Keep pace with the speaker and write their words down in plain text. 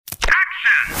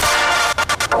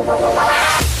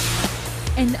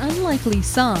An unlikely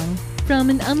song from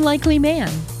an unlikely man.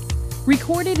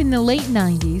 Recorded in the late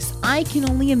 90s, I Can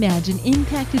Only Imagine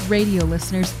impacted radio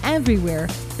listeners everywhere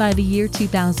by the year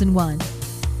 2001.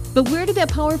 But where did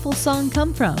that powerful song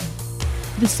come from?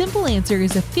 The simple answer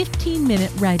is a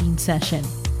 15-minute writing session.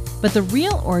 But the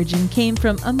real origin came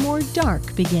from a more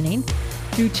dark beginning.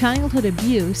 Through childhood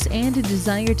abuse and a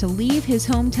desire to leave his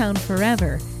hometown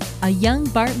forever, a young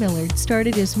Bart Millard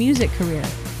started his music career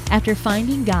after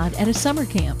finding God at a summer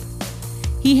camp.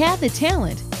 He had the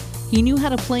talent, he knew how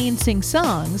to play and sing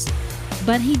songs,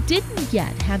 but he didn't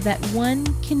yet have that one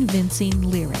convincing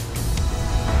lyric.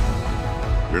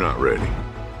 You're not ready.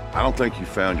 I don't think you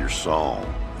found your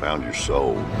song, found your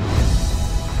soul.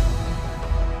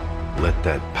 Let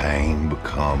that pain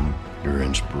become your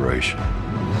inspiration.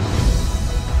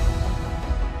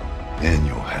 Then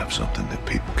you'll have something that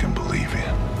people can believe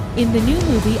in. In the new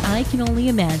movie, I Can Only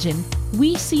Imagine,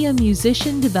 we see a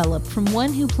musician develop from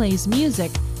one who plays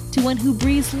music to one who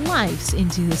breathes lives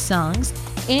into his songs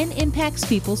and impacts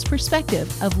people's perspective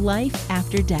of life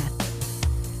after death.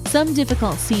 Some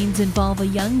difficult scenes involve a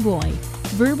young boy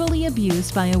verbally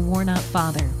abused by a worn-out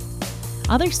father.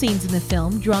 Other scenes in the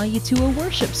film draw you to a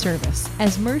worship service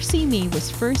as Mercy Me was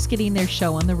first getting their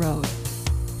show on the road.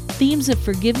 Themes of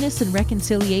forgiveness and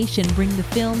reconciliation bring the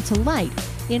film to light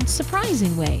in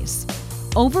surprising ways.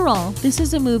 Overall, this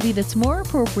is a movie that's more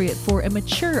appropriate for a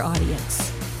mature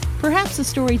audience. Perhaps a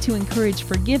story to encourage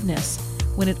forgiveness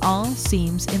when it all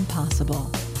seems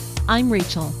impossible. I'm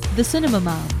Rachel, the Cinema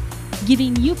Mom,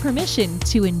 giving you permission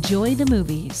to enjoy the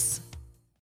movies.